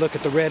area. I look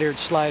at the red-eared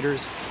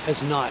sliders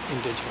as not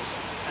indigenous.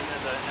 And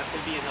then the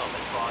amphibian health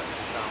like frog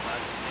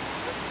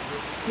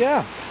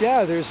and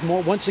Yeah, there's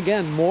more, once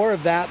again, more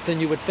of that than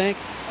you would think.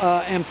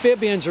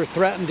 Amphibians are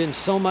threatened in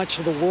so much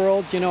of the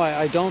world. You know,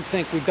 I don't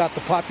think we've got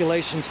the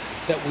populations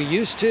that we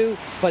used to,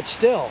 but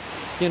still,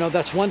 you know,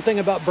 that's one thing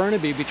about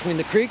Burnaby. Between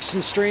the creeks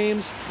and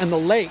streams and the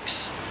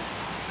lakes,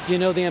 you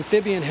know, the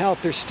amphibian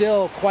health, there's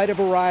still quite a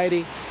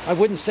variety. I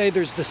wouldn't say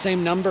there's the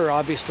same number,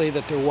 obviously,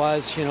 that there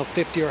was, you know,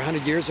 50 or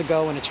 100 years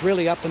ago, and it's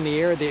really up in the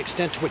air the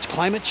extent to which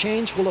climate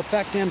change will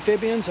affect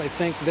amphibians. I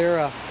think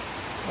they're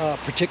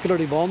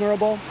particularly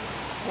vulnerable.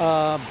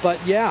 But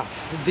yeah,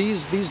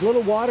 these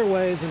little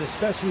waterways, and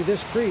especially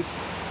this creek,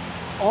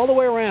 all the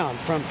way around,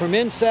 from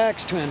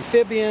insects to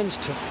amphibians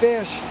to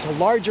fish to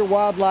larger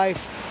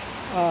wildlife,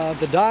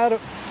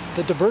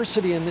 the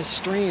diversity in this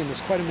stream is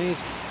quite amazing.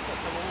 So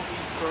some of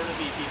these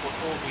Burnaby people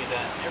told me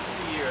that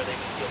every year they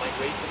would see a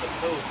migration of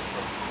goats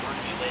from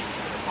Burnaby Lake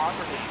to their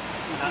property,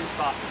 and that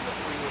stopped when the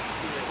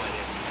freeway went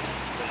in.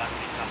 But that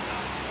may come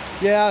down.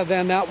 Yeah,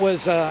 then that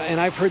was, and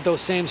I've heard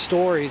those same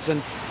stories,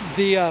 and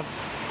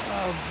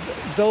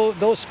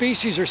those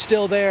species are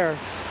still there,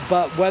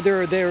 but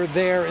whether they're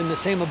there in the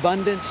same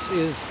abundance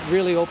is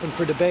really open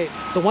for debate.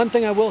 The one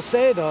thing I will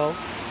say, though,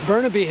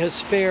 Burnaby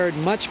has fared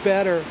much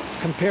better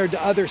compared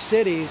to other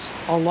cities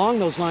along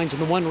those lines,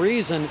 and the one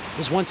reason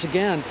is, once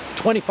again,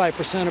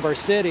 25% of our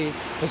city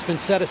has been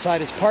set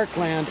aside as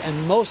parkland,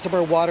 and most of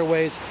our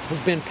waterways has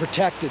been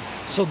protected.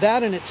 So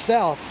that in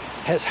itself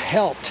has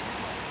helped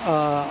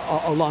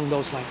along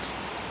those lines.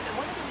 And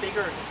one of the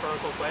bigger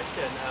historical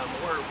question,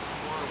 more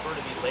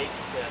Burnaby Lake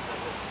than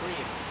the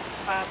stream,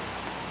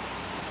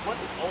 was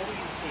it always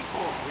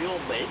a real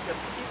lake? And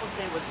some people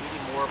say it was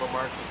really more of a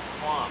marshy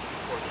swamp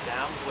before the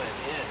dams went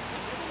in. So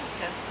do you have any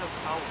sense of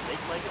how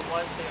lake-like it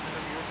was, say,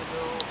 100 years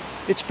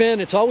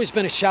ago? It's always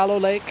been a shallow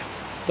lake.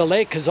 The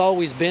lake has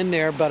always been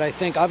there, but I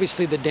think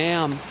obviously the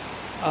dam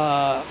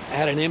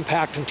had an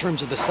impact in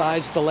terms of the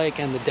size of the lake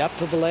and the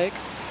depth of the lake.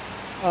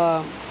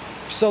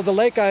 So the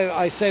lake,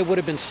 I say, would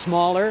have been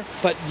smaller,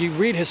 but you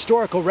read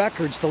historical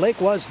records, the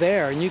lake was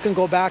there, and you can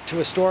go back to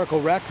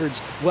historical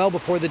records well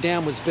before the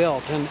dam was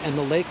built, and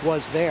the lake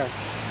was there.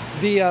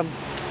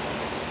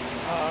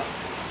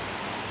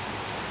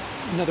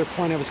 Another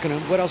point I was going to,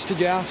 what else did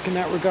you ask in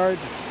that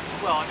regard?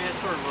 Well, I mean, it's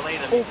sort of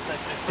related. I mean,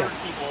 I've heard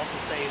people also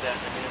say that,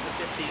 I mean, in the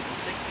 50s and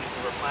 60s,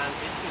 there were plans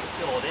basically to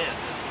fill it in,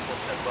 and people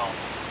said, well,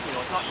 you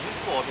know, it's not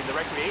useful. I mean, the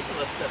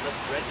recreationalists said,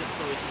 let's dredge it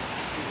so we can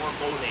do more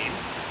boating.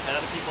 And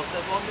other people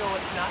said, well, no,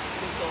 it's not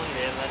really filling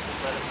in. Let's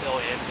just let it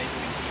fill in. Maybe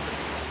we can even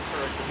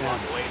encourage it along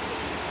the way so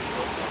we can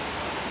build something.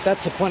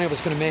 That's the point I was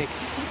going to make.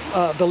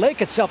 The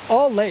lake itself,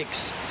 all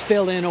lakes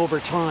fill in over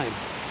time.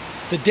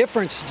 The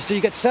difference, so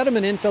you get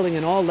sediment infilling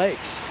in all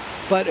lakes.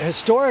 But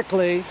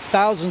historically,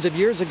 thousands of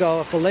years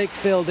ago, if a lake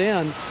filled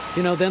in,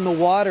 you know, then the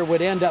water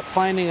would end up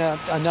finding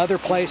another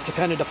place to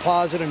kind of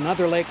deposit,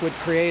 another lake would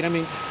create. I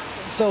mean,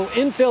 so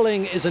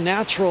infilling is a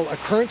natural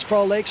occurrence for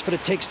all lakes, but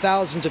it takes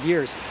thousands of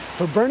years.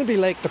 For Burnaby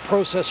Lake, the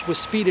process was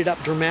speeded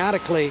up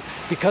dramatically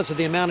because of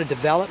the amount of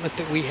development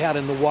that we had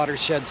in the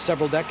watershed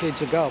several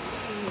decades ago.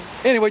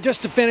 Anyway,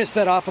 just to finish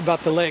that off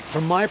about the lake,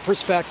 from my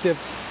perspective,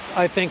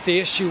 I think the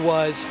issue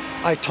was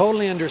I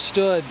totally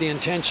understood the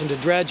intention to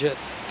dredge it,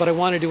 but I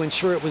wanted to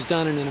ensure it was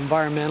done in an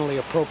environmentally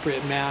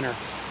appropriate manner.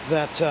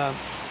 That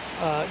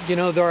you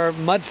know, there are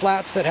mud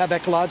flats that have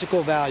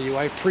ecological value.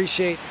 I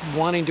appreciate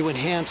wanting to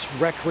enhance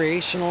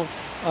recreational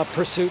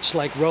pursuits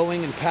like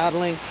rowing and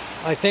paddling.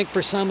 I think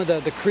for some of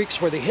the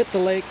creeks where they hit the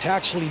lake, to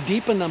actually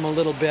deepen them a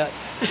little bit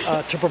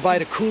to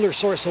provide a cooler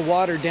source of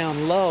water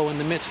down low in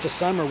the midst of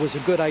summer was a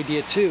good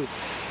idea too.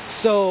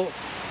 So,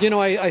 you know,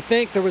 I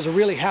think there was a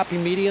really happy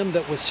medium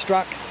that was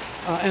struck.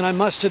 And I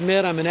must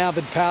admit, I'm an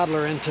avid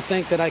paddler, and to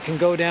think that I can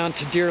go down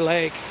to Deer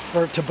Lake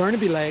or to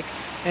Burnaby Lake,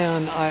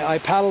 and I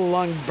paddle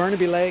along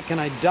Burnaby Lake,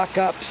 and I duck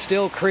up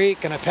Still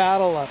Creek, and I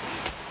paddle.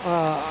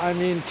 I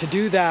mean, to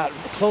do that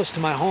close to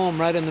my home,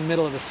 right in the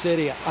middle of the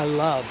city, I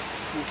love.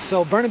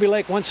 So Burnaby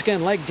Lake, once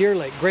again, like Deer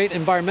Lake, great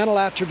environmental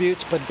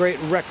attributes, but great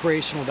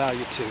recreational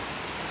value too.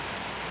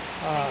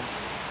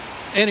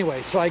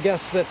 Anyway, so I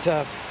guess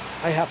that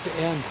I have to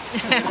end.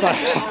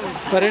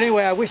 But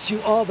anyway, I wish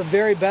you all the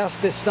very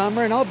best this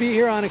summer, and I'll be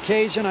here on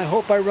occasion. I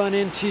hope I run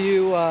into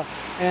you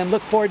and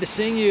look forward to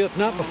seeing you, if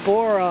not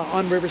before,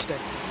 on Rivers Day.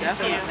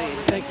 Definitely.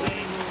 Thank you.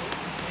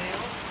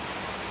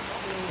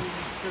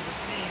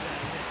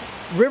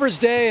 Rivers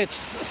Day, it's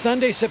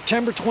Sunday,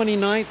 September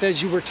 29th.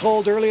 As you were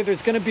told earlier,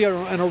 there's going to be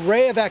an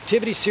array of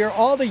activities here,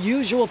 all the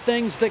usual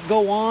things that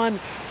go on,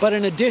 but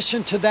in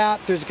addition to that,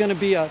 there's going to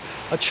be a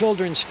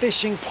children's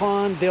fishing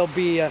pond. There'll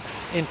be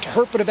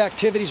interpretive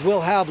activities.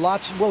 We'll have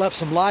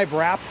some live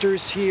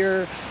raptors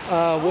here.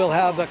 We'll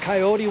have a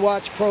coyote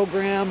watch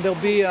program. There'll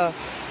be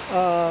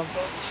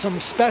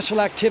some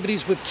special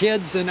activities with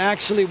kids, and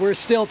actually we're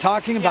still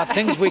talking about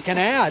things we can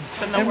add,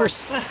 and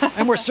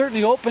we're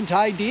certainly open to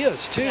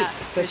ideas too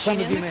that some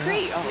of you may have.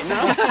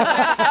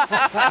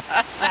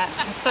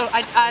 So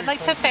I'd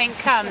like to thank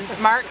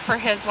Mark for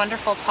his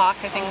wonderful talk.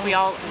 I think we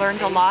all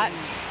learned a lot,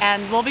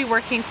 and we'll be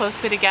working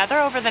closely together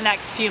over the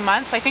next few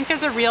months. I think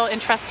there's a real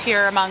interest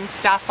here among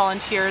staff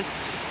volunteers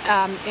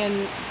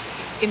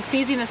in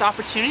seizing this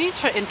opportunity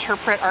to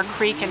interpret our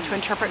creek and to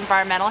interpret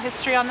environmental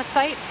history on the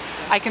site.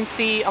 I can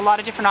see a lot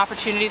of different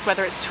opportunities,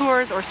 whether it's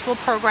tours or school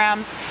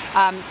programs.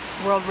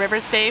 World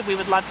Rivers Day, we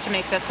would love to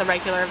make this a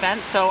regular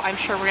event, so I'm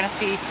sure we're going to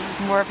see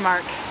more of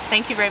Mark.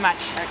 Thank you very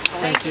much.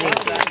 Excellent. Thank you.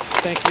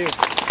 Thank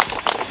you.